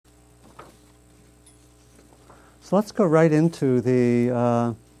So let's go right into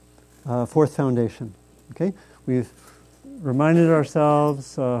the fourth foundation. Okay, we've reminded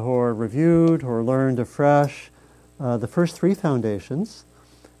ourselves, or reviewed, or learned afresh the first three foundations.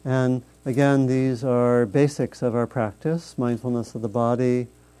 And again, these are basics of our practice: mindfulness of the body,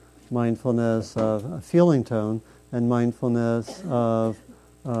 mindfulness of a feeling tone, and mindfulness of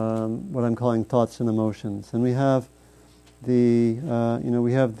what I'm calling thoughts and emotions. And we have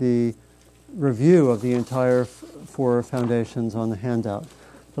the review of the entire four foundations on the handout.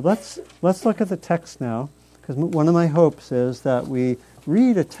 But let's look at the text now, because one of my hopes is that we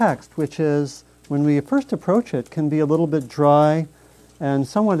read a text which is, when we first approach it, can be a little bit dry and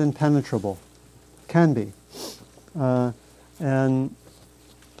somewhat impenetrable. Can be. And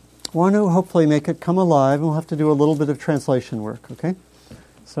want to hopefully make it come alive, and we'll have to do a little bit of translation work, okay?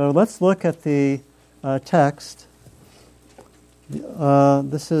 So let's look at the text.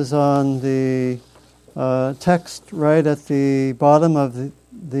 This is on the text right at the bottom of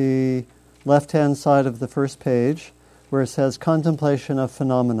the left-hand side of the first page, where it says contemplation of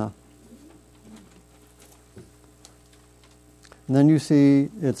phenomena. And then you see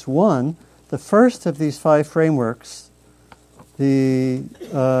it's one, the first of these five frameworks,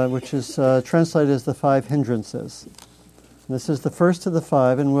 which is translated as the five hindrances. And this is the first of the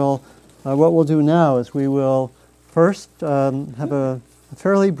five, and what we'll do now is we will first have a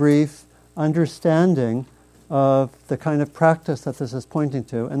fairly brief understanding of the kind of practice that this is pointing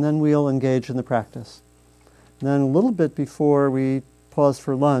to, and then we'll engage in the practice. And then a little bit before we pause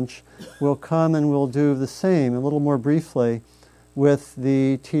for lunch, we'll come and we'll do the same, a little more briefly, with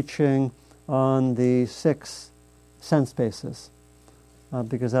the teaching on the 6 sense bases,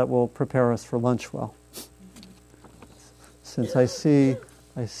 because that will prepare us for lunch well. Since I see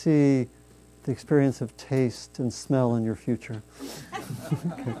the experience of taste and smell in your future.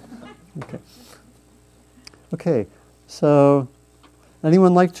 Okay. So,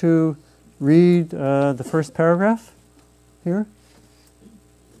 anyone like to read the first paragraph here?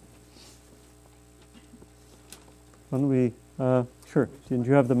 Why don't we? Sure. Do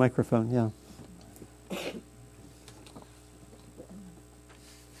you have the microphone? Yeah.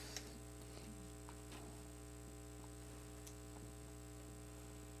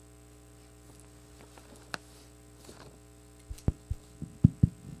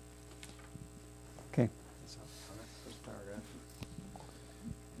 Okay.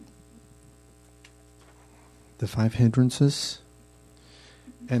 The five hindrances,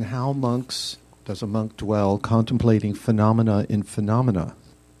 and how does a monk dwell contemplating phenomena in phenomena?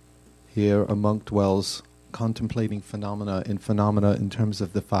 Here a monk dwells contemplating phenomena in terms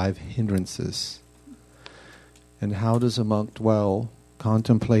of the five hindrances. And how does a monk dwell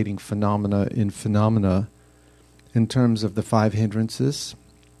contemplating phenomena in terms of the five hindrances?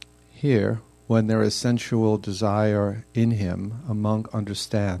 Here, when there is sensual desire in him, a monk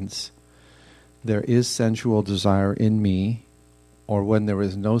understands, there is sensual desire in me, or when there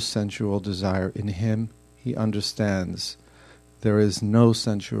is no sensual desire in him, he understands, there is no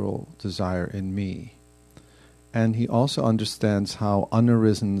sensual desire in me. And he also understands how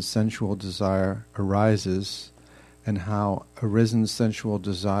unarisen sensual desire arises, and how arisen sensual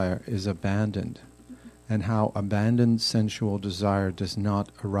desire is abandoned, and how abandoned sensual desire does not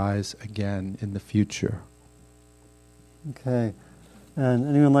arise again in the future. Okay. And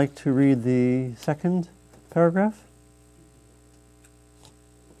anyone like to read the second paragraph?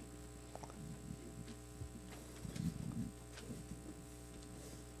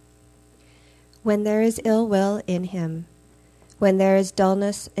 When there is ill will in him, when there is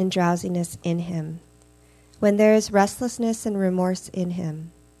dullness and drowsiness in him, when there is restlessness and remorse in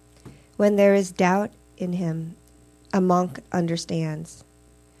him, when there is doubt in him, a monk understands.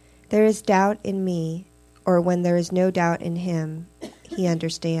 There is doubt in me, or when there is no doubt in him, he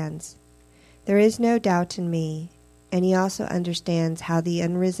understands. There is no doubt in me, and he also understands how the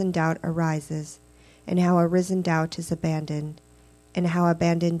unrisen doubt arises, and how arisen doubt is abandoned, and how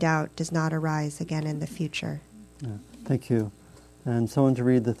abandoned doubt does not arise again in the future. Yeah, thank you. And someone to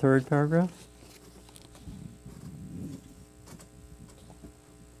read the third paragraph?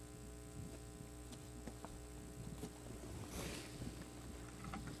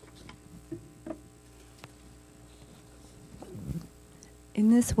 In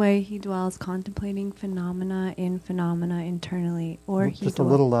this way, he dwells contemplating phenomena internally, or he just a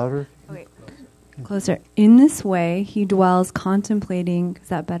little louder. Oh, wait. Closer. In this way, he dwells contemplating. Is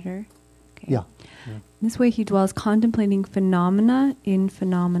that better? Okay. Yeah. In this way, he dwells contemplating phenomena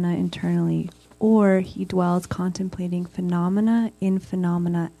internally, or he dwells contemplating phenomena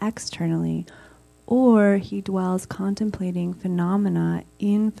externally, or he dwells contemplating phenomena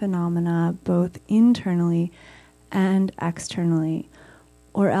both internally and externally,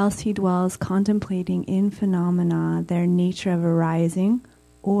 or else he dwells contemplating in phenomena their nature of arising,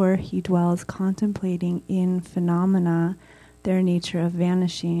 or he dwells contemplating in phenomena their nature of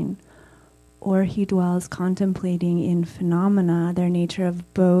vanishing, or he dwells contemplating in phenomena their nature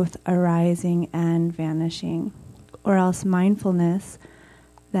of both arising and vanishing, or else mindfulness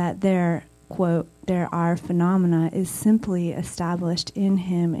that there, quote, there are phenomena is simply established in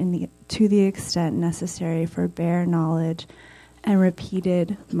him to the extent necessary for bare knowledge and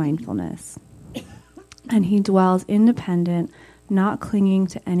repeated mindfulness. And he dwells independent, not clinging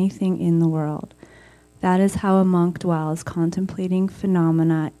to anything in the world. That is how a monk dwells, contemplating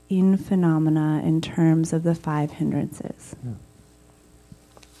phenomena in terms of the 5 hindrances. Yeah.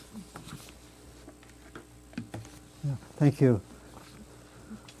 Yeah, thank you.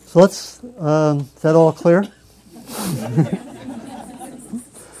 So let's, is that all clear?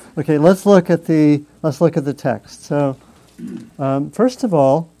 Okay, let's look at the text. So, first of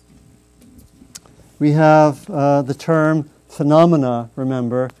all, we have the term phenomena,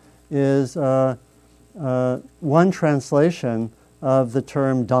 remember, is one translation of the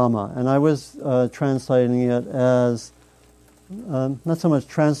term Dhamma. And I was translating it as, not so much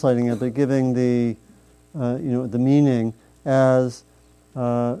translating it, but giving the meaning as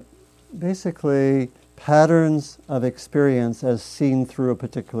basically patterns of experience as seen through a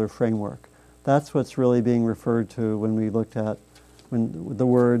particular framework. That's what's really being referred to when we looked at when the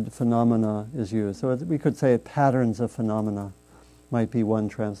word phenomena is used. So we could say patterns of phenomena might be one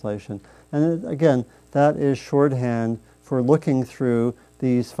translation. And again, that is shorthand for looking through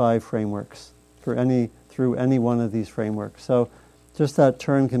these 5 frameworks, through any one of these frameworks. So just that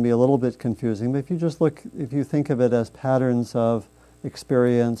term can be a little bit confusing, but if you think of it as patterns of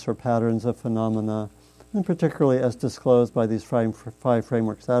experience or patterns of phenomena, and particularly as disclosed by these 5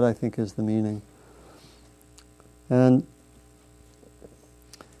 frameworks, that I think is the meaning. And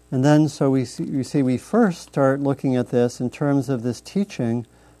then so we first start looking at this in terms of this teaching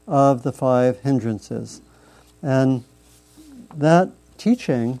of the 5 hindrances. And that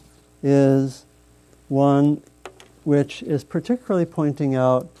teaching is one which is particularly pointing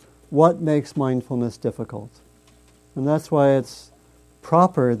out what makes mindfulness difficult. And that's why it's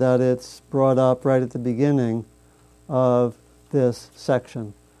proper that it's brought up right at the beginning of this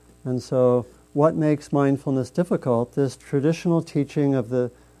section. And so what makes mindfulness difficult? This traditional teaching of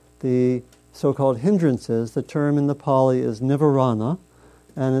the so-called hindrances, the term in the Pali is nivarana,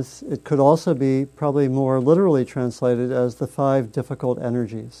 and it could also be probably more literally translated as the 5 difficult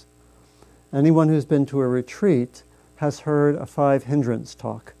energies. Anyone who's been to a retreat has heard a 5 hindrance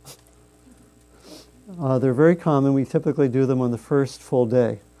talk. They're very common. We typically do them on the first full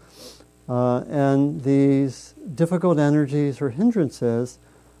day. And these difficult energies or hindrances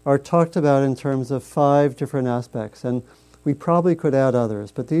are talked about in terms of 5 different aspects. And we probably could add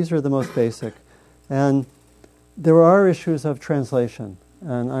others, but these are the most basic. And there are issues of translation.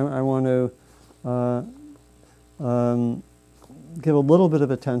 And I want to give a little bit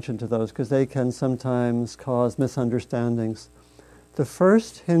of attention to those because they can sometimes cause misunderstandings. The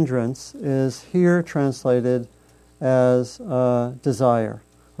first hindrance is here translated as desire,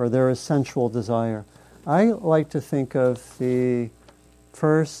 or there is sensual desire. I like to think of the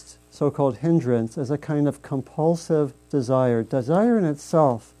first so-called hindrance as a kind of compulsive desire. Desire in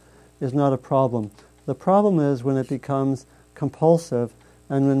itself is not a problem. The problem is when it becomes compulsive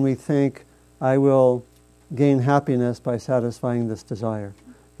and when we think, I will gain happiness by satisfying this desire.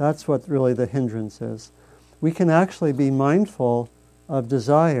 That's what really the hindrance is. We can actually be mindful of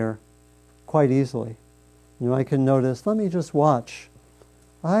desire quite easily. I can notice, let me just watch.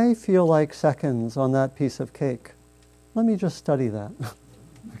 I feel like seconds on that piece of cake. Let me just study that.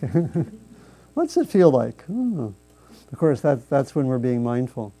 What's it feel like? Oh. Of course, that's when we're being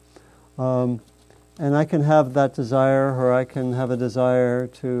mindful. And I can have that desire, or I can have a desire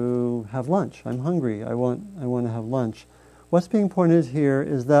to have lunch. I'm hungry. I want to have lunch. What's being pointed here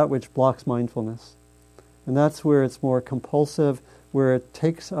is that which blocks mindfulness. And that's where it's more compulsive, where it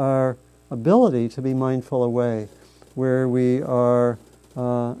takes our ability to be mindful away, where we are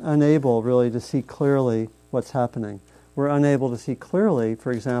unable really to see clearly what's happening. We're unable to see clearly,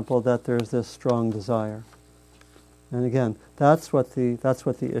 for example, that there's this strong desire. And again, that's what the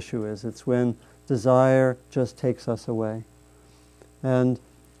issue is. It's when desire just takes us away. And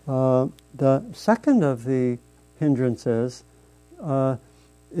the second of the hindrances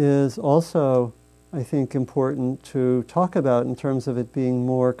is also, I think, important to talk about in terms of it being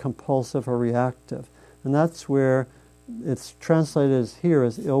more compulsive or reactive. And that's where it's translated here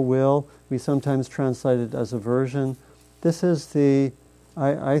as ill will. We sometimes translate it as aversion. This is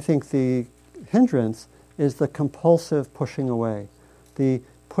I think the hindrance is the compulsive pushing away. The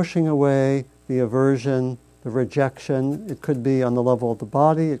pushing away, the aversion, the rejection. It could be on the level of the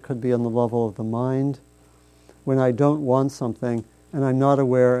body, it could be on the level of the mind. When I don't want something and I'm not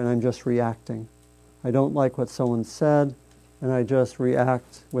aware and I'm just reacting. I don't like what someone said and I just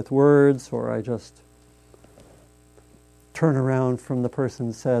react with words, or I just turn around from the person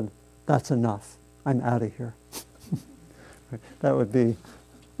and said, "That's enough. I'm out of here." That would be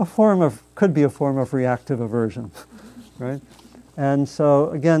could be a form of reactive aversion, right? And so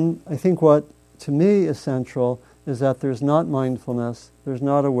again, I think what to me is central is that there's not mindfulness, there's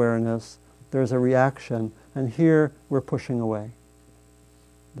not awareness, there's a reaction, and here we're pushing away.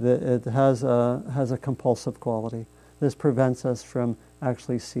 It has a compulsive quality. This prevents us from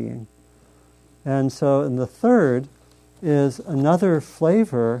actually seeing. And so, and the third is another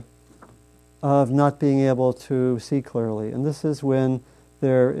flavor of not being able to see clearly. And this is when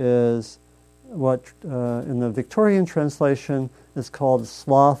there is what in the Victorian translation is called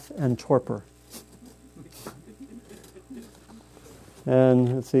sloth and torpor.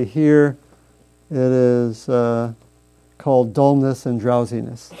 And let's see, here it is called dullness and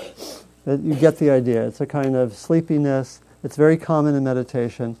drowsiness. You get the idea. It's a kind of sleepiness. It's very common in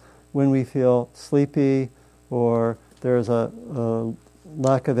meditation when we feel sleepy or there's a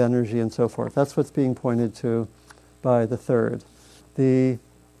lack of energy and so forth. That's what's being pointed to by the third. The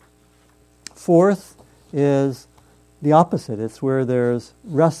fourth is the opposite. It's where there's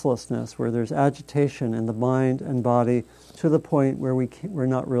restlessness, where there's agitation in the mind and body to the point where we're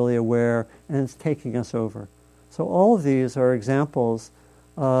not really aware and it's taking us over. So all of these are examples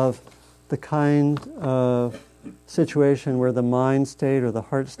of the kind of situation where the mind state or the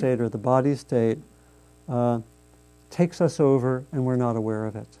heart state or the body state takes us over and we're not aware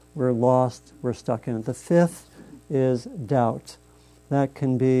of it. We're lost, we're stuck in it. The fifth is doubt. That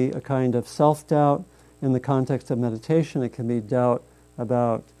can be a kind of self-doubt in the context of meditation. It can be doubt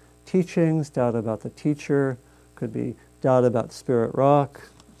about teachings, doubt about the teacher, could be doubt about Spirit Rock,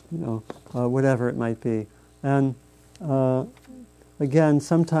 whatever it might be. And again,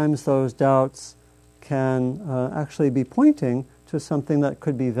 sometimes those doubts can actually be pointing to something that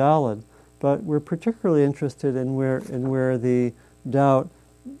could be valid. But we're particularly interested in where the doubt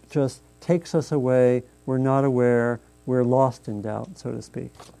just takes us away, we're not aware, we're lost in doubt, so to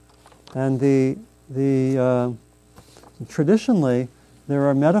speak. And traditionally, there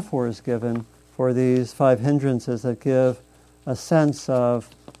are metaphors given for these five hindrances that give a sense of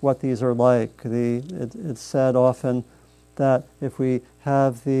what these are like. It's said often that if we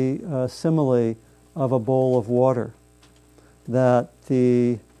have the simile of a bowl of water, that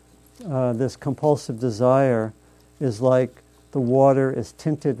this compulsive desire is like the water is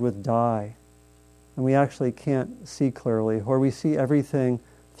tinted with dye, and we actually can't see clearly, or we see everything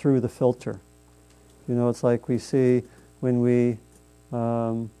through the filter. It's like we see when we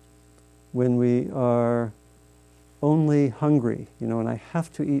are only hungry, and I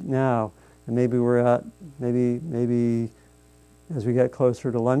have to eat now, and maybe maybe as we get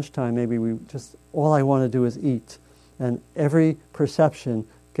closer to lunchtime, maybe all I want to do is eat, and every perception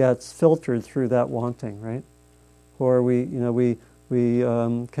gets filtered through that wanting, right? Or we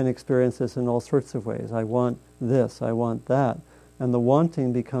can experience this in all sorts of ways. I want this, I want that. And the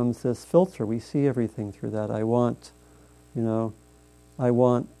wanting becomes this filter. We see everything through that. I want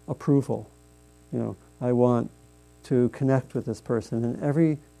approval. I want to connect with this person. And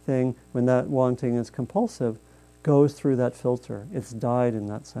everything, when that wanting is compulsive, goes through that filter. It's dyed in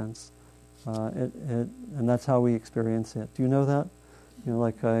that sense. And that's how we experience it. Do you know that?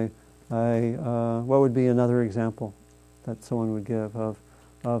 What would be another example that someone would give of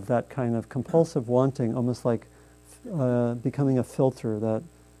that kind of compulsive wanting, almost like becoming a filter that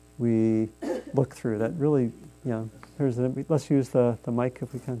we look through? That really, let's use the mic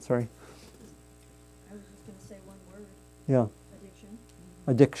if we can. Sorry. I was just going to say one word. Yeah. Addiction.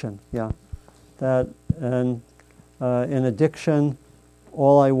 Addiction. Yeah. In addiction,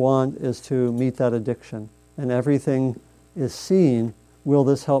 all I want is to meet that addiction, and everything is seen. Will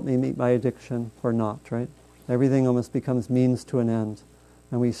this help me meet my addiction or not, right? Everything almost becomes means to an end.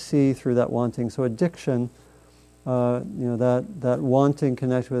 And we see through that wanting. So addiction, that wanting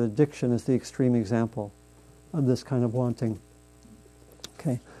connected with addiction is the extreme example of this kind of wanting.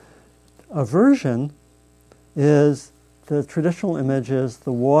 Okay. Aversion is, the traditional image is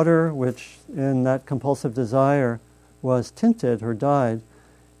the water which in that compulsive desire was tinted or dyed.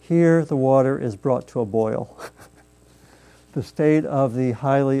 Here the water is brought to a boil. The state of the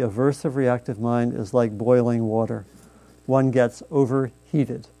highly aversive reactive mind is like boiling water. One gets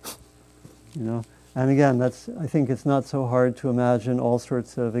overheated, And again, I think it's not so hard to imagine all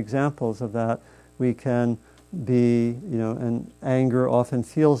sorts of examples of that, we can be, and anger often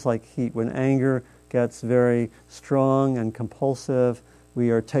feels like heat. When anger gets very strong and compulsive,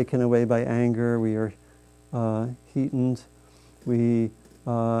 we are taken away by anger, we are heatened,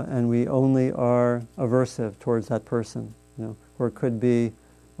 and we only are aversive towards that person. Or it could be,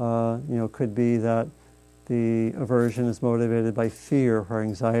 could be that the aversion is motivated by fear or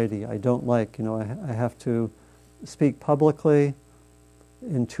anxiety. I don't like, I have to speak publicly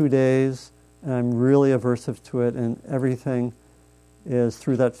in 2 days, and I'm really aversive to it, and everything is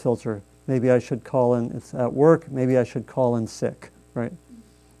through that filter. Maybe I should call in, it's at work, maybe I should call in sick, right?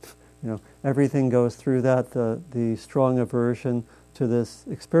 Everything goes through that. The strong aversion to this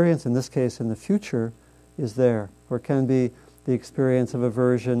experience, in this case in the future, is there. Or it can be the experience of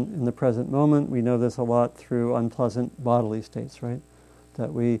aversion in the present moment. We know this a lot through unpleasant bodily states, right?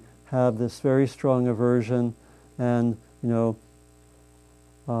 That we have this very strong aversion, and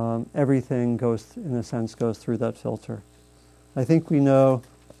everything goes, in a sense, goes through that filter. I think we know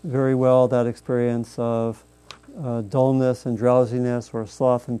very well that experience of dullness and drowsiness, or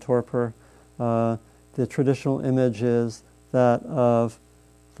sloth and torpor. The traditional image is that of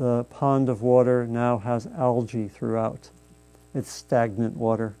the pond of water now has algae throughout. It's stagnant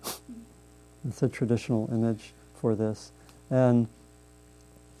water. It's a traditional image for this. And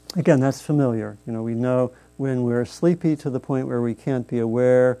again, that's familiar. We know when we're sleepy to the point where we can't be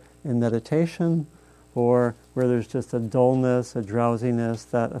aware in meditation, or where there's just a dullness, a drowsiness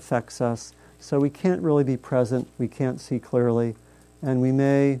that affects us. So we can't really be present, we can't see clearly, and we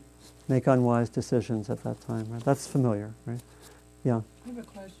may make unwise decisions at that time. Right? That's familiar, right? Yeah. I have a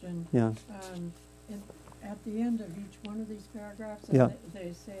question. Yeah. At the end of each one of these paragraphs, Yeah.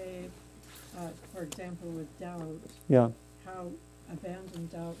 they say, for example, with doubt, Yeah. how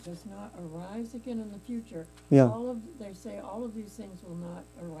abandoned doubt does not arise again in the future. Yeah. They say all of these things will not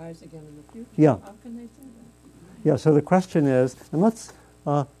arise again in the future. Yeah. How can they say that? Yeah. So the question is, and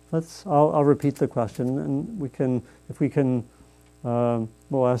I'll repeat the question, and we can, if we can,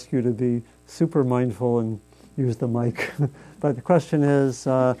 we'll ask you to be super mindful and use the mic. But the question is,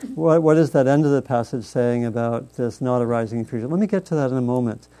 what is that end of the passage saying about this not arising in future? Let me get to that in a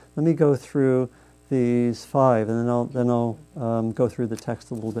moment. Let me go through these 5, and then I'll go through the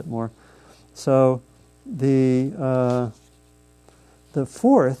text a little bit more. So the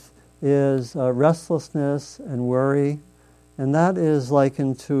 4th is restlessness and worry, and that is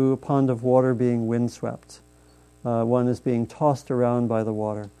likened to a pond of water being windswept. One is being tossed around by the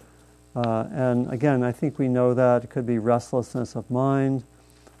water. And again, I think we know that it could be restlessness of mind,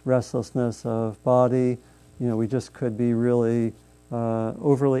 restlessness of body. We just could be really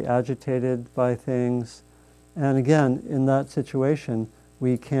overly agitated by things. And again, in that situation,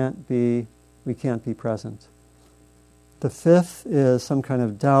 we can't be present. The 5th is some kind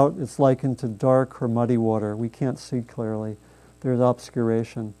of doubt. It's likened to dark or muddy water. We can't see clearly. There's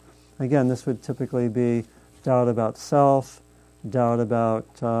obscuration. Again, this would typically be doubt about self, doubt about,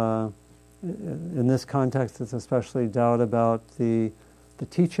 in this context, it's especially doubt about the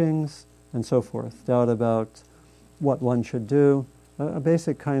teachings and so forth, doubt about what one should do, a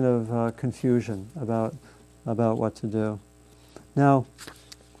basic kind of confusion about what to do. Now,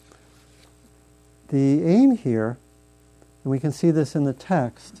 the aim here, and we can see this in the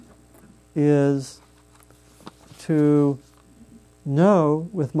text, is to know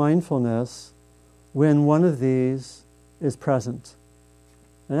with mindfulness when one of these is present.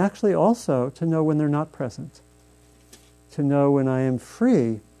 And actually also to know when they're not present. To know when I am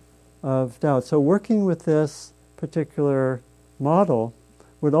free of doubt. So working with this particular model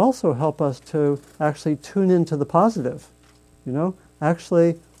would also help us to actually tune into the positive.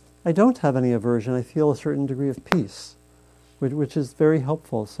 Actually, I don't have any aversion. I feel a certain degree of peace, which is very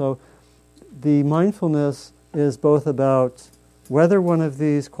helpful. So the mindfulness is both about whether one of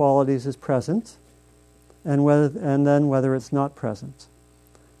these qualities is present and then whether it's not present.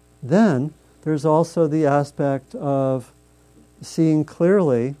 Then there's also the aspect of seeing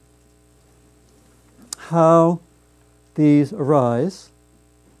clearly how these arise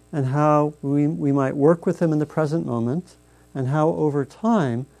and how we might work with them in the present moment, and how over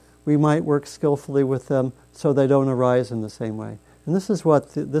time we might work skillfully with them so they don't arise in the same way. And this is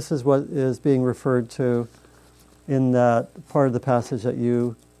what is being referred to in that part of the passage that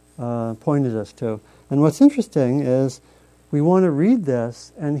you pointed us to. And what's interesting is we want to read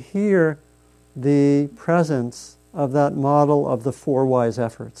this and hear the presence of that model of the 4 wise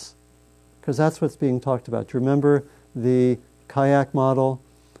efforts, because that's what's being talked about. Do you remember the kayak model?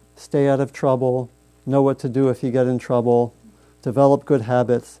 Stay out of trouble, know what to do if you get in trouble, develop good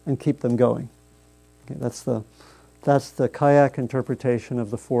habits, and keep them going. Okay, that's the kayak interpretation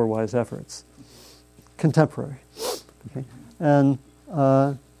of the 4 wise efforts. contemporary. Okay? And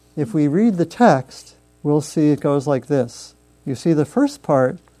if we read the text, we'll see it goes like this. You see the first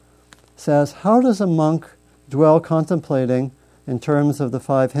part says, how does a monk dwell contemplating in terms of the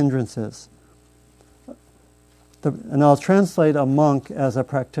 5 hindrances? And I'll translate a monk as a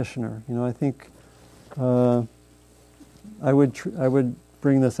practitioner. I think I would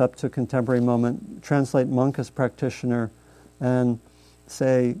bring this up to a contemporary moment, translate monk as practitioner, and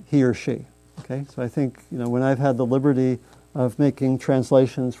say he or she. Okay, so I think when I've had the liberty of making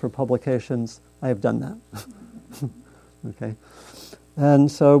translations for publications, I have done that. Okay,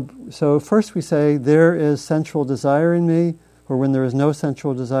 and so first we say there is sensual desire in me, or when there is no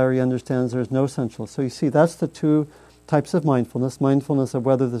sensual desire, he understands there is no sensual. So you see, that's the 2 types of mindfulness of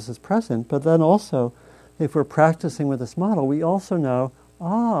whether this is present, but then also, if we're practicing with this model, we also know,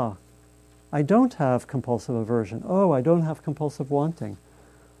 I don't have compulsive aversion. Oh, I don't have compulsive wanting.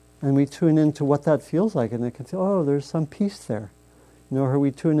 And we tune into what that feels like, and it can feel, there's some peace there. Or we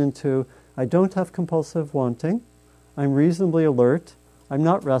tune into, I don't have compulsive wanting, I'm reasonably alert, I'm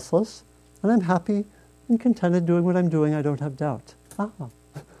not restless, and I'm happy and contented doing what I'm doing, I don't have doubt. And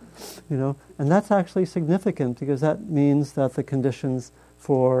that's actually significant because that means that the conditions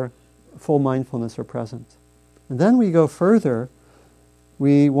for full mindfulness are present. And then we go further.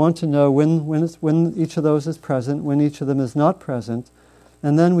 We want to know when each of those is present, when each of them is not present.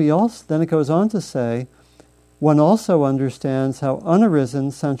 And then it goes on to say, one also understands how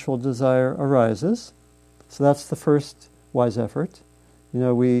unarisen sensual desire arises. So that's the first wise effort.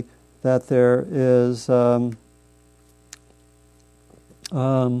 That there is how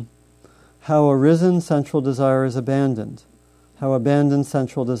arisen sensual desire is abandoned. How abandoned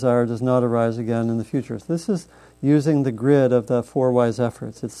sensual desire does not arise again in the future. So this is using the grid of the 4 wise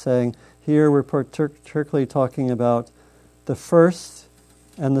efforts. It's saying here we're particularly talking about the first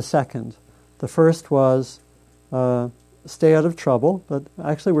and the second. The first was stay out of trouble, but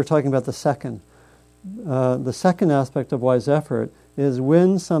actually we're talking about the second. The second aspect of wise effort is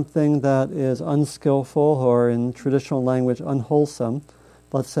when something that is unskillful, or in traditional language unwholesome,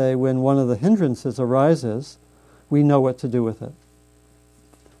 let's say when one of the hindrances arises, we know what to do with it.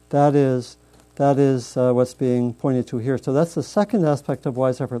 That is what's being pointed to here. So that's the second aspect of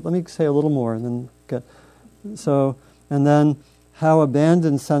wise effort. Let me say a little more, and then how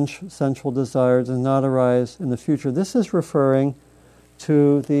abandoned sensual desire does not arise in the future. This is referring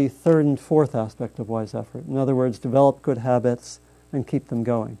to the third and fourth aspect of wise effort. In other words, develop good habits and keep them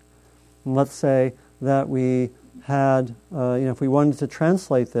going. And let's say that we had, if we wanted to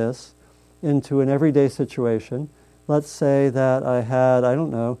translate this into an everyday situation, let's say that I had,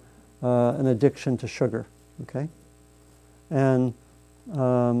 an addiction to sugar, okay? And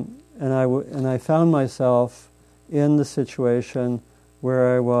I found myself in the situation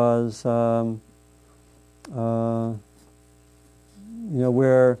where I was,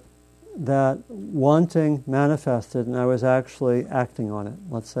 where that wanting manifested and I was actually acting on it.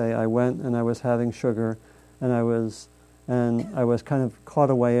 Let's say I went and I was having sugar and I was kind of caught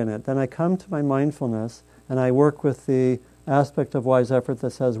away in it. Then I come to my mindfulness and I work with the aspect of wise effort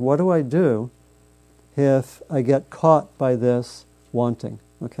that says, what do I do if I get caught by this wanting?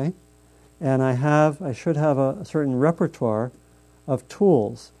 Okay? And I should have a certain repertoire of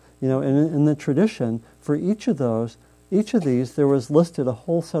tools. In the tradition, for each of these, there was listed a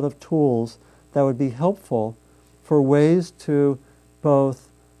whole set of tools that would be helpful for ways to both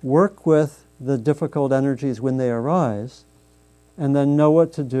work with the difficult energies when they arise, and then know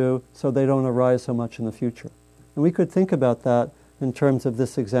what to do so they don't arise so much in the future. And we could think about that in terms of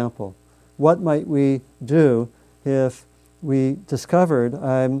this example. What might we do if we discovered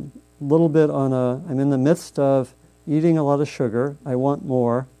I'm in the midst of eating a lot of sugar, I want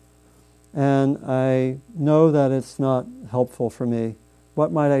more, and I know that it's not helpful for me.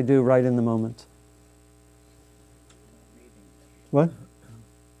 What might I do right in the moment? What?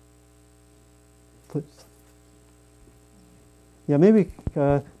 Please. Yeah, maybe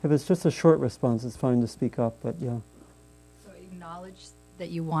if it's just a short response, it's fine to speak up, but yeah. So acknowledge that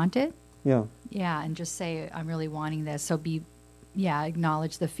you want it? Yeah. Yeah, and just say, I'm really wanting this. So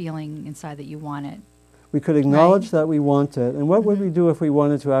acknowledge the feeling inside that you want it. We could acknowledge that we want it. And what would we do if we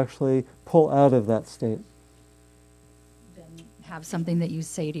wanted to actually pull out of that state? Then have something that you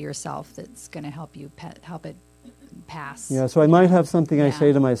say to yourself that's going to help you help it pass. Yeah, so I might have something I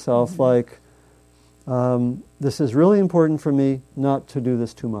say to myself like, this is really important for me not to do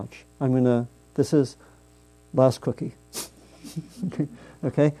this too much. This is last cookie.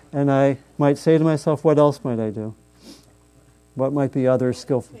 Okay? And I might say to myself, what else might I do? What might be other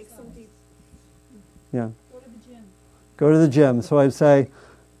skillful? Yeah. Go to the gym. Go to the gym. So I'd say,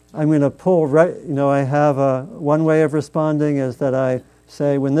 I'm going to pull right, I have one way of responding is that I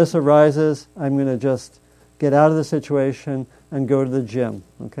say, when this arises, I'm going to just get out of the situation and go to the gym,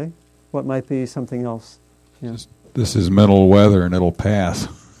 okay? What might be something else? Yeah. This is mental weather and it'll pass.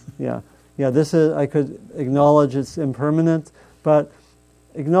 Yeah, I could acknowledge it's impermanent, but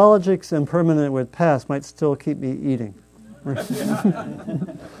acknowledging it's impermanent with past might still keep me eating.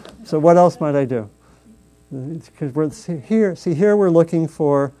 So what else might I do? Because here we're looking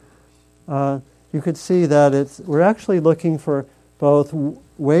for, you could see that we're actually looking for both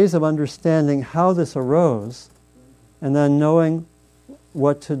ways of understanding how this arose, and then knowing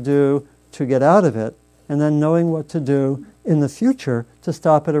what to do to get out of it, and then knowing what to do in the future to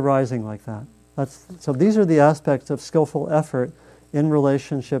stop it arising like that. So these are the aspects of skillful effort in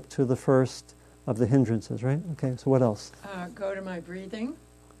relationship to the first of the hindrances, right? Okay, so what else? Go to my breathing.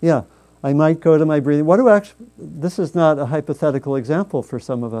 Yeah, I might go to my breathing. This is not a hypothetical example for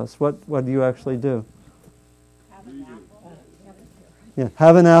some of us. What do you actually do? Have an apple. Yeah,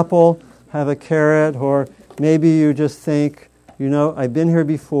 have an apple, have a carrot, or maybe you just think, I've been here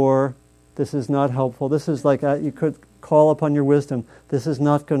before, this is not helpful. This is like, you could call upon your wisdom, this is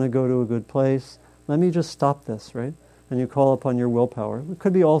not going to go to a good place. Let me just stop this, right? And you call upon your willpower. It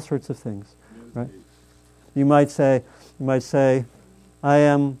could be all sorts of things, right? You might say, I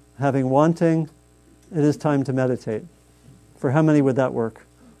am having wanting, it is time to meditate. For how many would that work?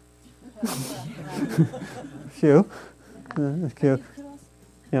 A few. A few.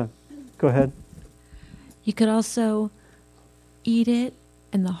 Yeah, go ahead. You could also eat it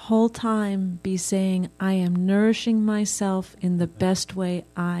and the whole time be saying, I am nourishing myself in the best way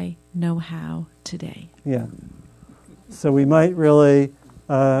I know how today. Yeah. So we might really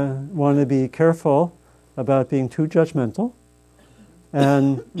want to be careful about being too judgmental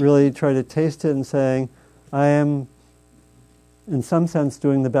and really try to taste it and saying, I am, in some sense,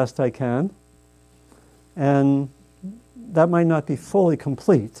 doing the best I can. And that might not be fully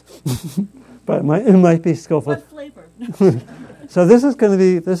complete, but it might be skillful. What flavor? So this is going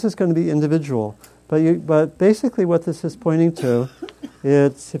to be individual. But basically, what this is pointing to,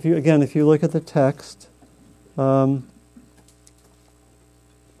 it's if you look at the text.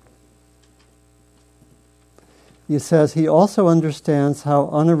 He says he also understands how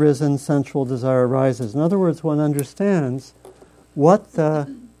unarisen sensual desire arises. In other words, one understands what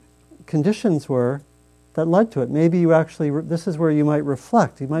the conditions were that led to it. Maybe you actually, this is where you might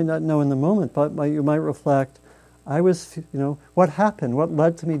reflect. You might not know in the moment, but you might reflect, what happened? What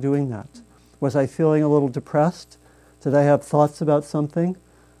led to me doing that? Was I feeling a little depressed? Did I have thoughts about something?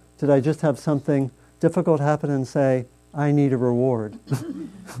 Did I just have something difficult happen and say, I need a reward?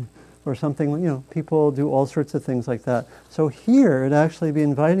 Or something, people do all sorts of things like that. So here, it'd actually be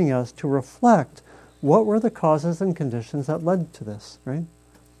inviting us to reflect what were the causes and conditions that led to this, right?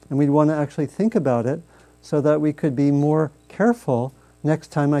 And we'd want to actually think about it so that we could be more careful next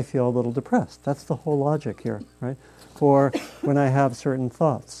time I feel a little depressed. That's the whole logic here, right? Or when I have certain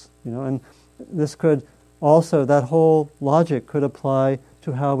thoughts, and this could also, that whole logic could apply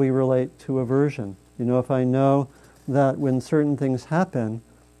to how we relate to aversion. If I know that when certain things happen,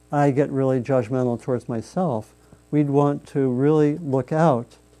 I get really judgmental towards myself, we'd want to really look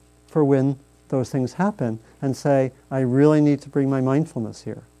out for when those things happen and say, I really need to bring my mindfulness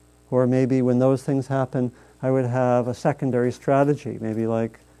here. Or maybe when those things happen, I would have a secondary strategy. Maybe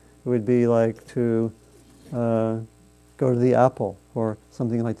it would be like to go to the apple or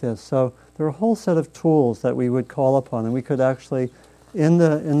something like this. So there are a whole set of tools that we would call upon, and we could actually, in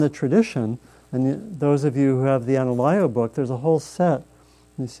the tradition, and those of you who have the Analayo book, there's a whole set.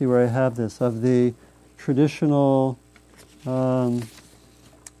 Let me see where I have this, of the traditional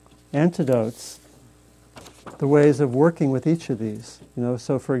antidotes, the ways of working with each of these.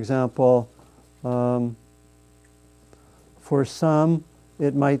 So for example, for some,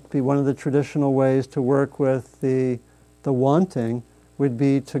 it might be one of the traditional ways to work with the wanting would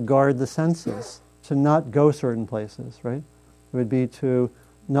be to guard the senses, to not go certain places, right? It would be to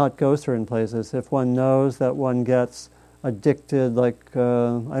not go certain places. If one knows that one gets addicted, late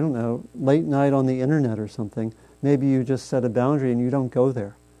night on the internet or something, maybe you just set a boundary and you don't go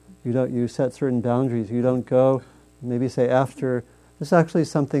there. You set certain boundaries. You don't go, maybe say after. This is actually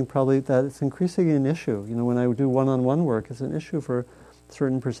something probably that it's increasingly an issue. When I do one-on-one work, it's an issue for a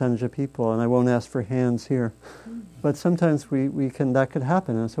certain percentage of people, and I won't ask for hands here. But sometimes that could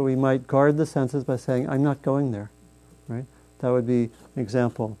happen, and so we might guard the senses by saying, I'm not going there, right? That would be an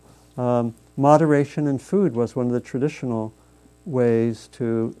example. Moderation in food was one of the traditional ways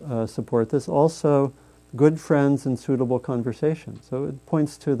to support this. Also, good friends and suitable conversation. So it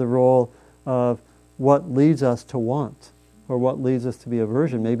points to the role of what leads us to want, or what leads us to be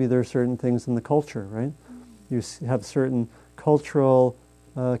aversion. Maybe there are certain things in the culture, right? You have certain cultural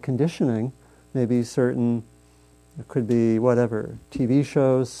conditioning, maybe certain, it could be whatever, TV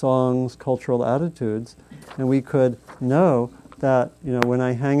shows, songs, cultural attitudes, and we could know that, when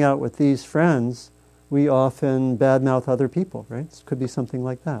I hang out with these friends, we often badmouth other people, right? It could be something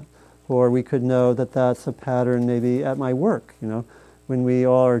like that. Or we could know that that's a pattern maybe at my work, when we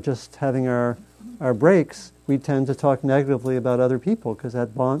all are just having our breaks, we tend to talk negatively about other people because that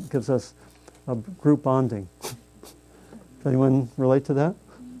gives us a group bonding. Does anyone relate to that?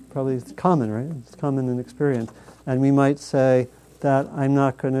 Probably it's common, right? It's common in experience. And we might say that I'm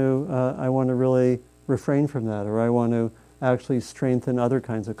not going to, I want to really refrain from that, or I want to actually strengthen other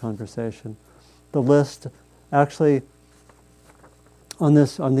kinds of conversation. The list, actually, on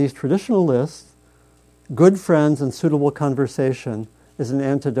these traditional lists, good friends and suitable conversation is an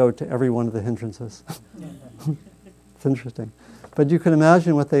antidote to every one of the hindrances. It's interesting. But you can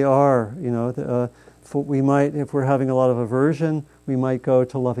imagine what they are. We might, if we're having a lot of aversion, we might go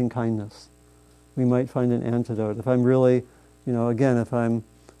to loving kindness. We might find an antidote. If I'm really, if I'm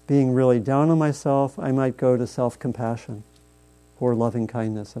being really down on myself, I might go to self-compassion or loving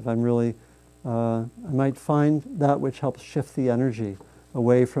kindness. If I'm really, I might find that which helps shift the energy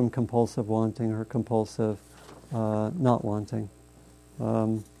away from compulsive wanting or compulsive not wanting.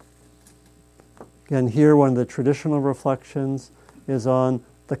 Again, here one of the traditional reflections is on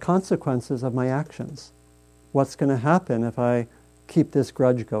the consequences of my actions. What's going to happen if I keep this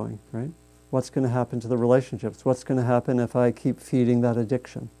grudge going, right? What's going to happen to the relationships? What's going to happen if I keep feeding that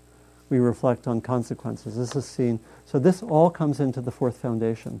addiction? We reflect on consequences. This is seen. So this all comes into the fourth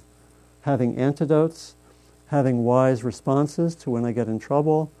foundation. Having antidotes, having wise responses to when I get in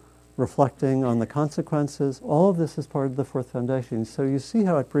trouble, reflecting on the consequences, all of this is part of the fourth foundation. So you see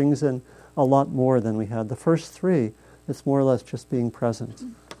how it brings in a lot more than we had. The first three, it's more or less just being present.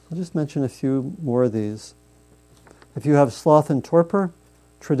 I'll just mention a few more of these. If you have sloth and torpor,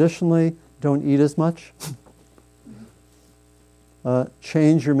 traditionally, don't eat as much.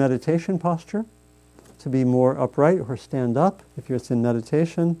 Change your meditation posture to be more upright or stand up if you're in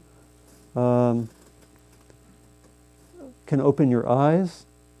meditation. Can open your eyes.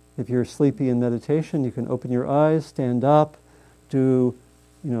 If you're sleepy in meditation, you can open your eyes, stand up, do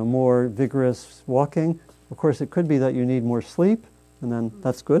more vigorous walking. Of course, it could be that you need more sleep, and then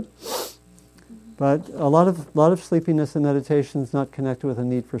that's good. But a lot of sleepiness in meditation is not connected with a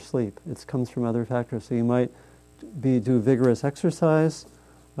need for sleep. It comes from other factors. So you might do vigorous exercise.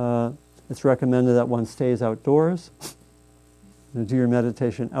 It's recommended that one stays outdoors. Do your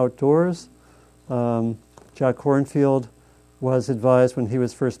meditation outdoors. Jack Kornfield was advised when he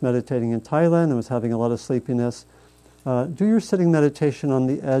was first meditating in Thailand and was having a lot of sleepiness, do your sitting meditation on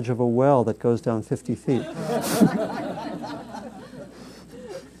the edge of a well that goes down 50 feet.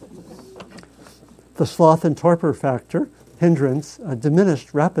 The sloth and torpor factor, hindrance,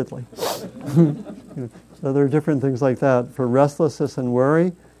 diminished rapidly. So there are different things like that. For restlessness and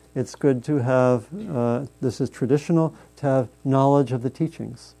worry, it's good to have, this is traditional, to have knowledge of the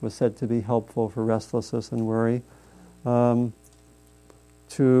teachings was said to be helpful for restlessness and worry. It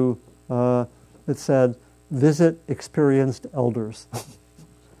said, visit experienced elders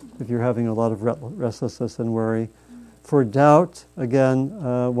if you're having a lot of restlessness and worry. For doubt, again,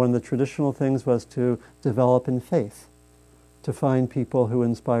 one of the traditional things was to develop in faith, to find people who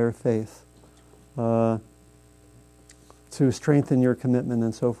inspire faith, to strengthen your commitment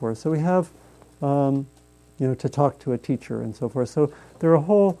and so forth. So we have, to talk to a teacher and so forth. So there are a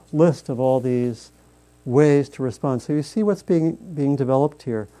whole list of all these ways to respond. So you see what's being developed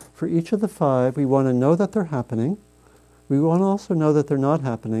here. For each of the five, we want to know that they're happening. We want to also know that they're not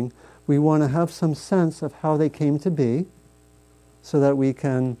happening. We want to have some sense of how they came to be so that we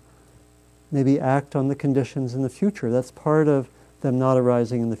can maybe act on the conditions in the future. That's part of them not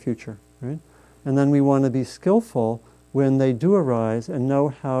arising in the future, right? And then we want to be skillful when they do arise and know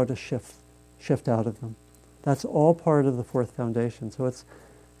how to shift out of them. That's all part of the fourth foundation. So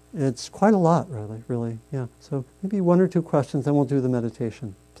it's quite a lot, really, yeah. So maybe one or two questions, then we'll do the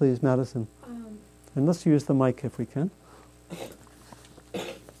meditation. Please, Madison. And let's use the mic if we can.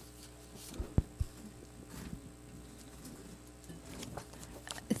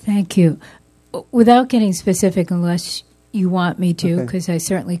 Thank you. Without getting specific, unless you want me to, because I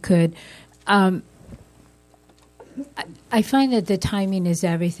certainly could, I find that the timing is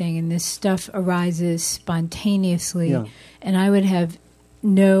everything, and this stuff arises spontaneously, and I would have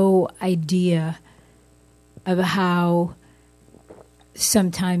no idea of how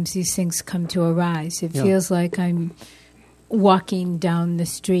sometimes these things come to arise. It feels like I'm walking down the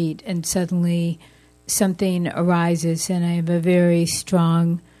street and suddenly something arises and I have a very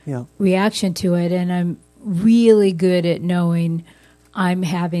strong Yeah. reaction to it, and I'm really good at knowing I'm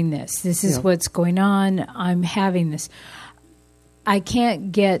having this. This is what's going on. I'm having this. I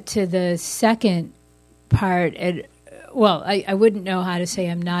can't get to the second part. I wouldn't know how to say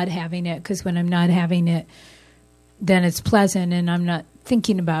I'm not having it, because when I'm not having it, then it's pleasant, and I'm not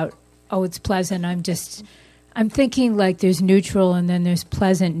thinking about, oh, it's pleasant. I'm thinking like there's neutral and then there's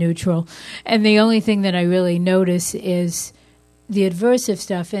pleasant neutral. And the only thing that I really notice is the adversive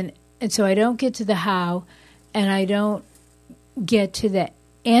stuff. And so I don't get to the how, and I don't get to the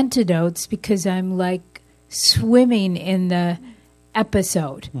antidotes, because I'm like swimming in the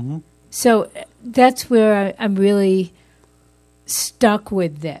episode. Mm-hmm. So that's where I'm really stuck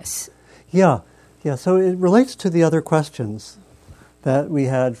with this. Yeah. So it relates to the other questions that we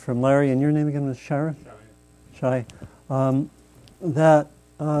had from Larry, and your name again was Sharon? Shai. That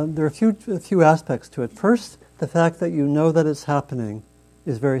there are a few aspects to it. First, the fact that you know that it's happening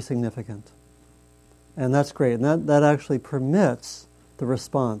is very significant. And that's great. And that actually permits the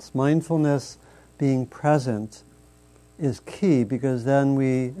response. Mindfulness, being present, is key, because then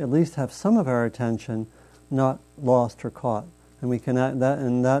we at least have some of our attention not lost or caught. And we can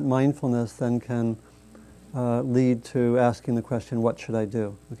that mindfulness then can lead to asking the question, what should I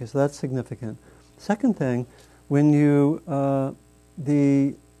do? Okay, so that's significant. Second thing, when you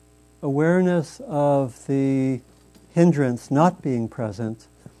the awareness of the hindrance not being present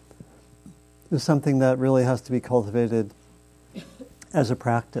is something that really has to be cultivated as a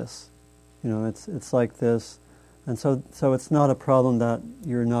practice. It's like this, and so it's not a problem that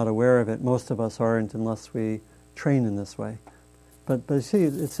you're not aware of it. Most of us aren't, unless we train in this way. But you see,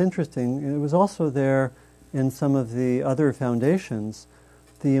 it's interesting. It was also there in some of the other foundations,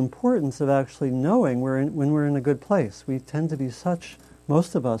 the importance of actually knowing when we're in a good place. We tend to be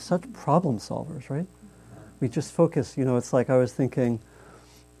most of us, such problem solvers, right? We just focus, it's like I was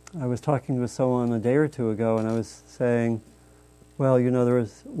talking with someone a day or two ago, and I was saying, well, there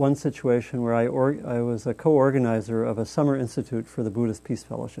was one situation where I was a co-organizer of a summer institute for the Buddhist Peace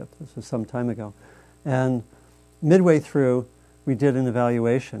Fellowship. This was some time ago. And midway through, we did an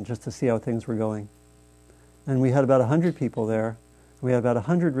evaluation just to see how things were going. And we had about 100 people there. We had about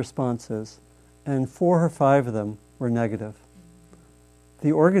 100 responses, and 4 or 5 of them were negative.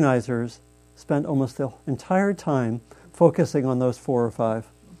 The organizers spent almost the entire time focusing on those 4 or 5.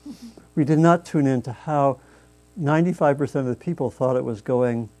 We did not tune into how 95% of the people thought it was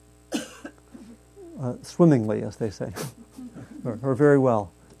going swimmingly, as they say, or very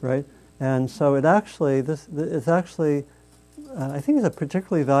well, right? And so I think it's a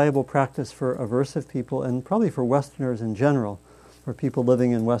particularly valuable practice for aversive people, and probably for Westerners in general, or people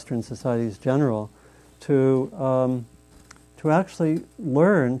living in Western societies in general, to actually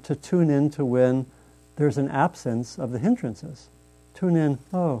learn to tune into when there's an absence of the hindrances. Tune in,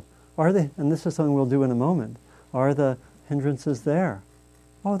 are they, and this is something we'll do in a moment, are the hindrances there?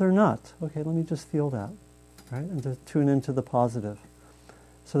 Oh, they're not. Okay, let me just feel that, right? And to tune into the positive.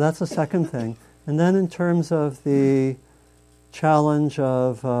 So that's the second thing. And then in terms of the challenge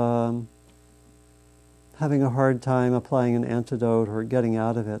of having a hard time applying an antidote or getting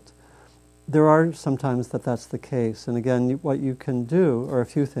out of it, there are sometimes that's the case. And again, what you can do are a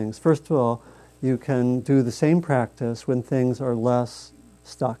few things. First of all, you can do the same practice when things are less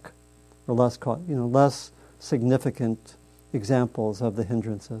stuck or less caught, less significant examples of the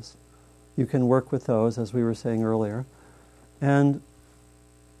hindrances. You can work with those, as we were saying earlier. And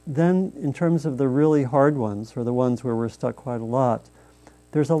then in terms of the really hard ones, or the ones where we're stuck quite a lot,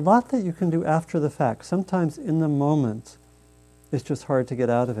 there's a lot that you can do after the fact. Sometimes in the moment, it's just hard to get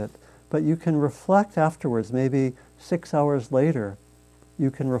out of it. But you can reflect afterwards, maybe 6 hours later, you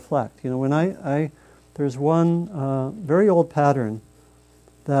can reflect. When there's one very old pattern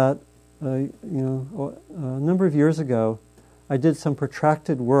that, a number of years ago, I did some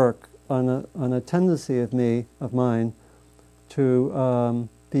protracted work on a tendency of mine to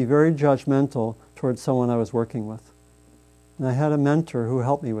be very judgmental towards someone I was working with. And I had a mentor who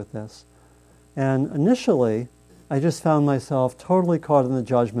helped me with this. And initially, I just found myself totally caught in the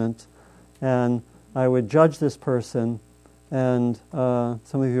judgment, and I would judge this person, and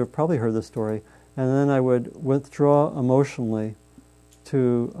some of you have probably heard this story, and then I would withdraw emotionally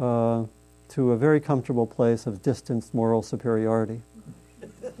to a very comfortable place of distanced moral superiority.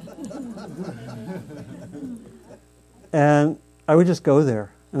 And I would just go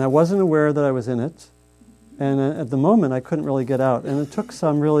there, and I wasn't aware that I was in it, and at the moment I couldn't really get out, and it took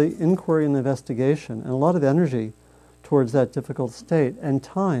some really inquiry and investigation and a lot of energy towards that difficult state, and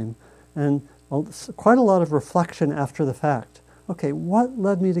time, and quite a lot of reflection after the fact. Okay, what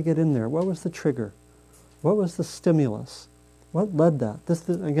led me to get in there? What was the trigger? What was the stimulus? What led that?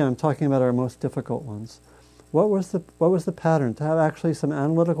 Again, I'm talking about our most difficult ones. What was the pattern? To have actually some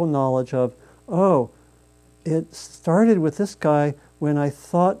analytical knowledge of, oh, it started with this guy when I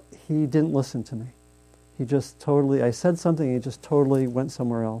thought he didn't listen to me. I said something, he just totally went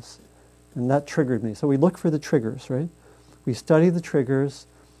somewhere else. And that triggered me. So we look for the triggers, right? We study the triggers,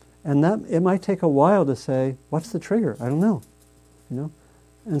 and that it might take a while to say, what's the trigger? I don't know.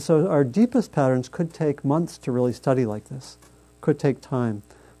 And so our deepest patterns could take months to really study like this. Could take time.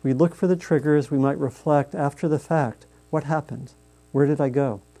 We look for the triggers, we might reflect after the fact. What happened? Where did I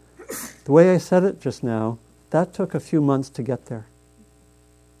go? The way I said it just now, that took a few months to get there.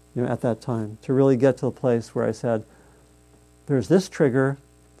 At that time, to really get to the place where I said, there's this trigger,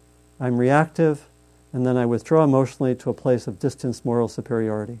 I'm reactive, and then I withdraw emotionally to a place of distance moral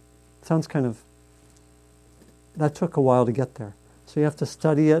superiority. Sounds that took a while to get there. So you have to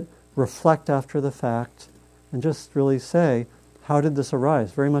study it, reflect after the fact, and just really say, how did this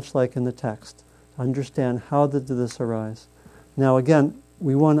arise? Very much like in the text. Understand, how did this arise? Now again,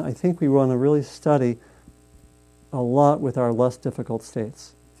 I think we want to really study a lot with our less difficult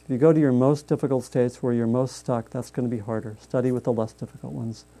states. If you go to your most difficult states where you're most stuck, that's going to be harder. Study with the less difficult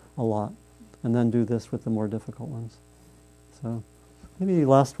ones a lot, and then do this with the more difficult ones. So maybe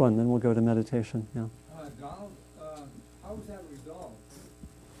last one, then we'll go to meditation. Yeah. Donald, how was that resolved?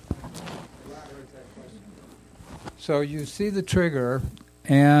 Elaborate that question. So you see the trigger,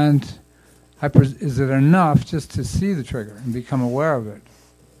 and is it enough just to see the trigger and become aware of it?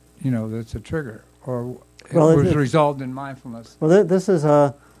 That's a trigger, or it was resolved in mindfulness. Well, this is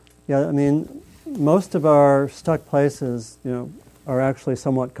most of our stuck places, are actually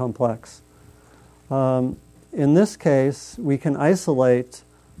somewhat complex. In this case, we can isolate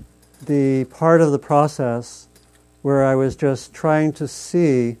the part of the process where I was just trying to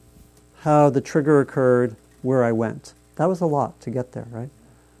see how the trigger occurred, where I went. That was a lot to get there, right?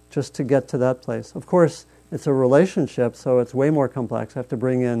 Just to get to that place. Of course, it's a relationship, so it's way more complex. I have to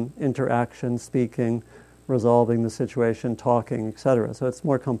bring in interaction, speaking, resolving the situation, talking, etc. So it's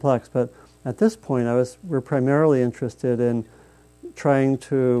more complex. But at this point, we're primarily interested in trying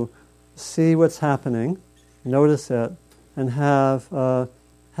to see what's happening, notice it, and have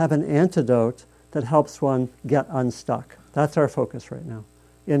an antidote that helps one get unstuck. That's our focus right now,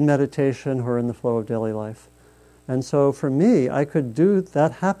 in meditation or in the flow of daily life. And so for me, I could do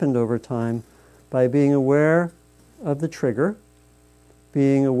that happened over time by being aware of the trigger,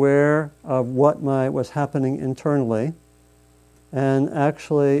 being aware of what was happening internally, and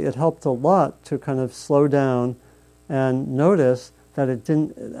actually it helped a lot to kind of slow down and notice that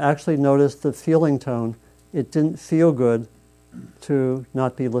notice the feeling tone. It didn't feel good to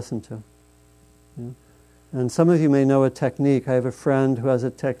not be listened to. And some of you may know a technique. I have a friend who has a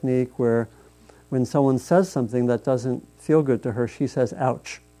technique where when someone says something that doesn't feel good to her, she says,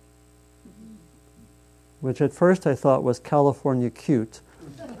 ouch. Which at first I thought was California cute.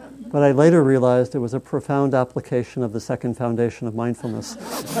 But I later realized it was a profound application of the second foundation of mindfulness.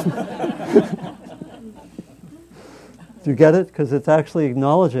 Do you get it? Because it's actually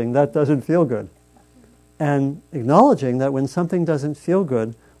acknowledging that doesn't feel good. And acknowledging that when something doesn't feel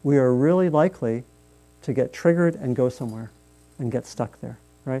good, we are really likely to get triggered and go somewhere and get stuck there,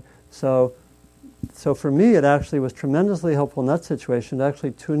 right? So for me, it actually was tremendously helpful in that situation to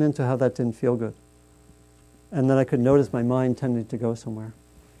actually tune into how that didn't feel good. And then I could notice my mind tending to go somewhere.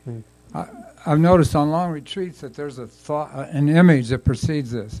 Right. I've noticed on long retreats that there's a thought, an image that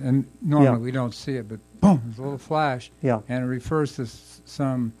precedes this. And normally we don't see it, but boom, there's a little flash. Yeah. And it refers to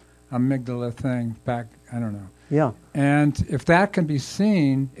some amygdala thing back, I don't know. Yeah. And if that can be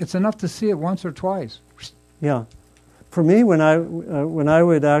seen, it's enough to see it once or twice. Yeah. For me, when I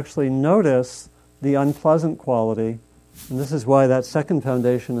would actually notice the unpleasant quality, and this is why that second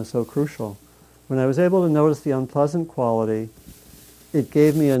foundation is so crucial, when I was able to notice the unpleasant quality, it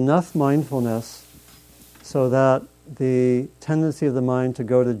gave me enough mindfulness so that the tendency of the mind to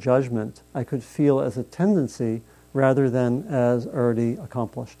go to judgment I could feel as a tendency rather than as already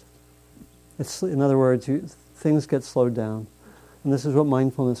accomplished. In other words, things get slowed down. And this is what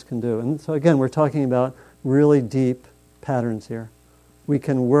mindfulness can do. And so again, we're talking about really deep patterns here. We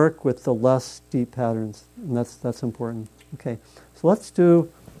can work with the less deep patterns, and that's important. Okay, so let's do,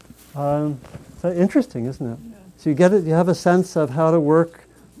 so interesting, isn't it? Yeah. So you get it, you have a sense of how to work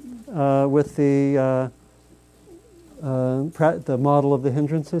with the model of the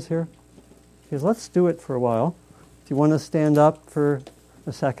hindrances here. Okay, so let's do it for a while. If you want to stand up for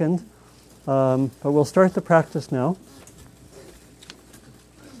a second, but we'll start the practice now.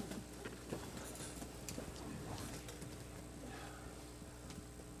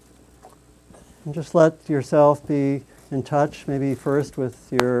 And just let yourself be in touch, maybe first with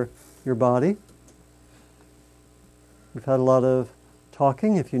your body. We've had a lot of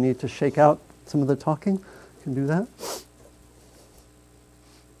talking. If you need to shake out some of the talking, you can do that.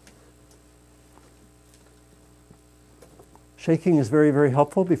 Shaking is very, very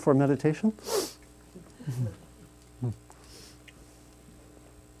helpful before meditation. You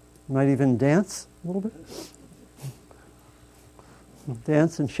might even dance a little bit.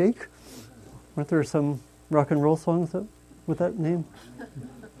 Dance and shake. Aren't there some rock and roll songs with that name?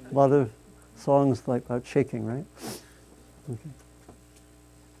 A lot of songs like about shaking, right? Okay.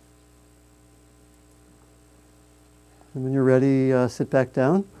 And when you're ready, sit back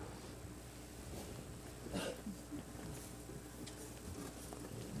down.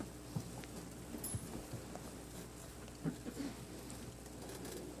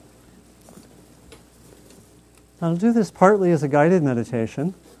 I'll do this partly as a guided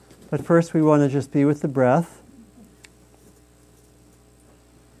meditation, but first we want to just be with the breath.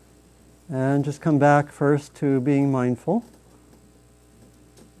 And just come back first to being mindful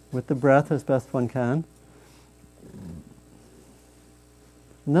with the breath as best one can.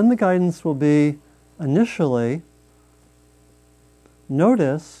 And then the guidance will be, initially,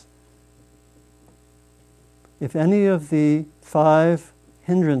 notice if any of the 5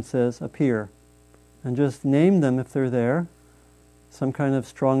 hindrances appear. And just name them if they're there. Some kind of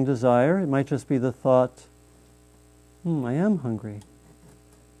strong desire. It might just be the thought, I am hungry.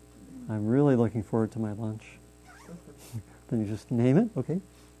 I'm really looking forward to my lunch. Then you just name it, okay.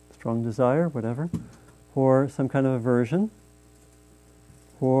 Strong desire, whatever. Or some kind of aversion.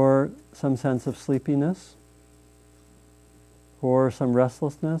 Or some sense of sleepiness. Or some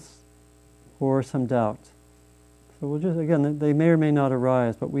restlessness. Or some doubt. So we'll just, again, they may or may not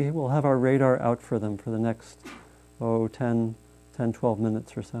arise, but we will have our radar out for them for the next, 10, 12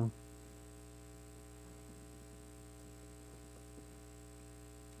 minutes or so.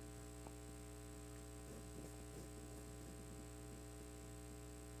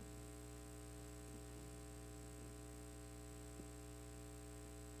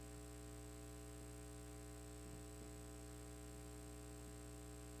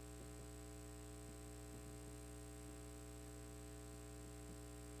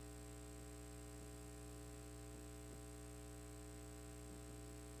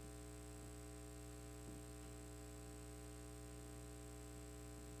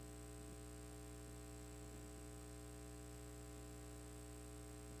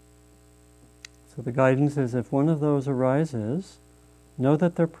 So the guidance is, if one of those arises, know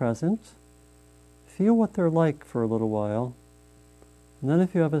that they're present, feel what they're like for a little while, and then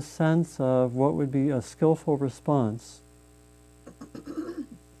if you have a sense of what would be a skillful response,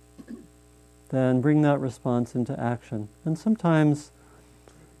 then bring that response into action. And sometimes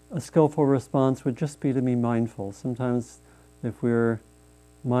a skillful response would just be to be mindful. Sometimes if we're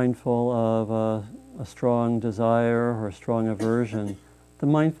mindful of a strong desire or a strong aversion, the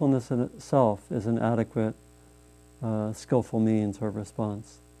mindfulness in itself is an adequate, skillful means or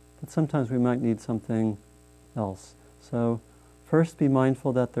response. But sometimes we might need something else. So first be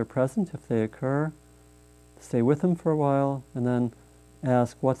mindful that they're present if they occur, stay with them for a while, and then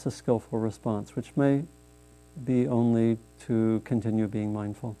ask what's a skillful response, which may be only to continue being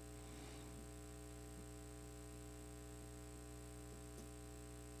mindful.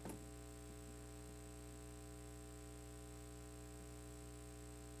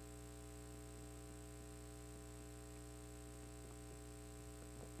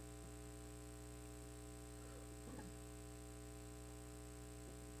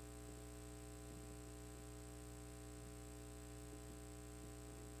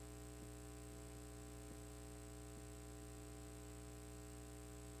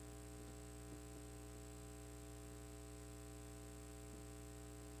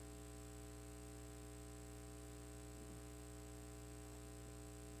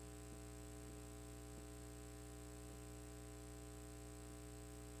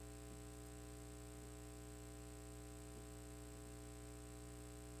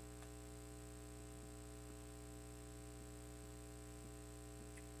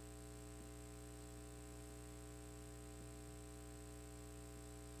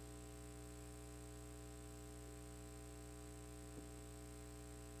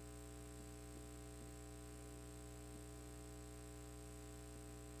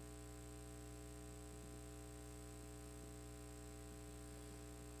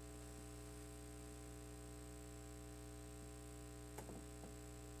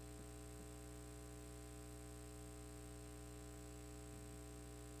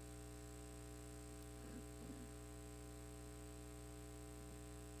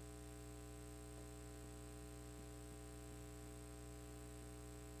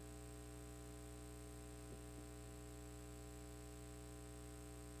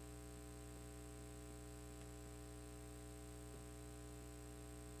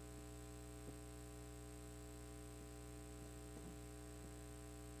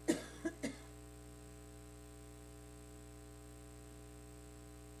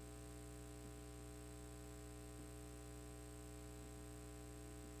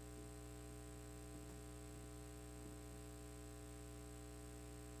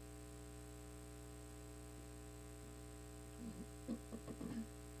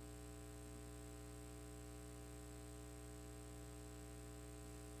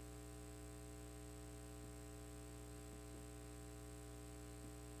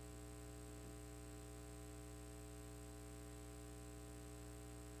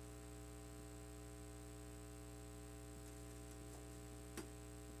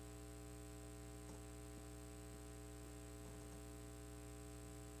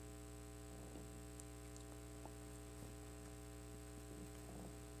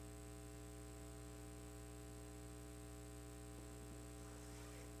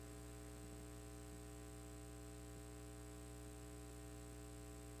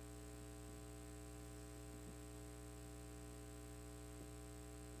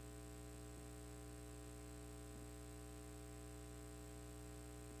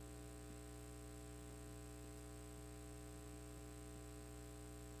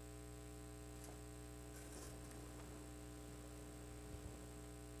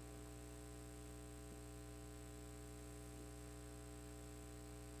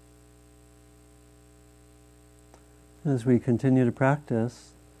 As we continue to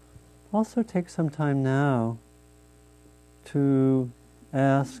practice, also take some time now to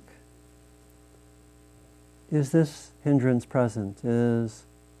ask, is this hindrance present? Is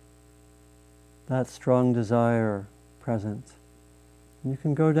that strong desire present? And you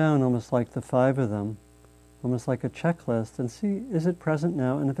can go down almost like the 5 of them, almost like a checklist, and see, is it present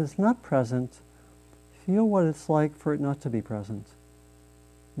now? And if it's not present, feel what it's like for it not to be present.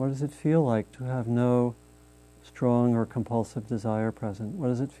 What does it feel like to have no strong or compulsive desire present? What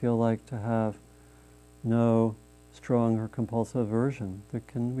does it feel like to have no strong or compulsive aversion?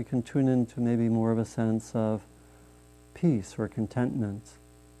 We can tune into maybe more of a sense of peace or contentment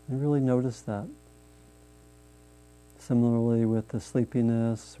and really notice that. Similarly with the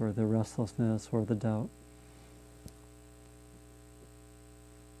sleepiness or the restlessness or the doubt.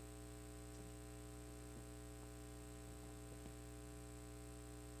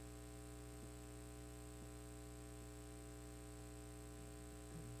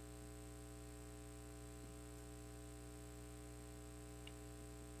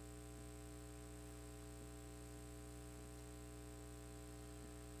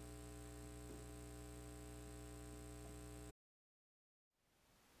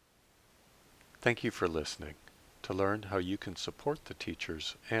 Thank you for listening. To learn how you can support the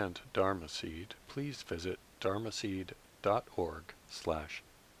teachers and Dharma Seed, please visit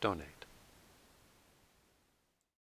dharmaseed.org/donate.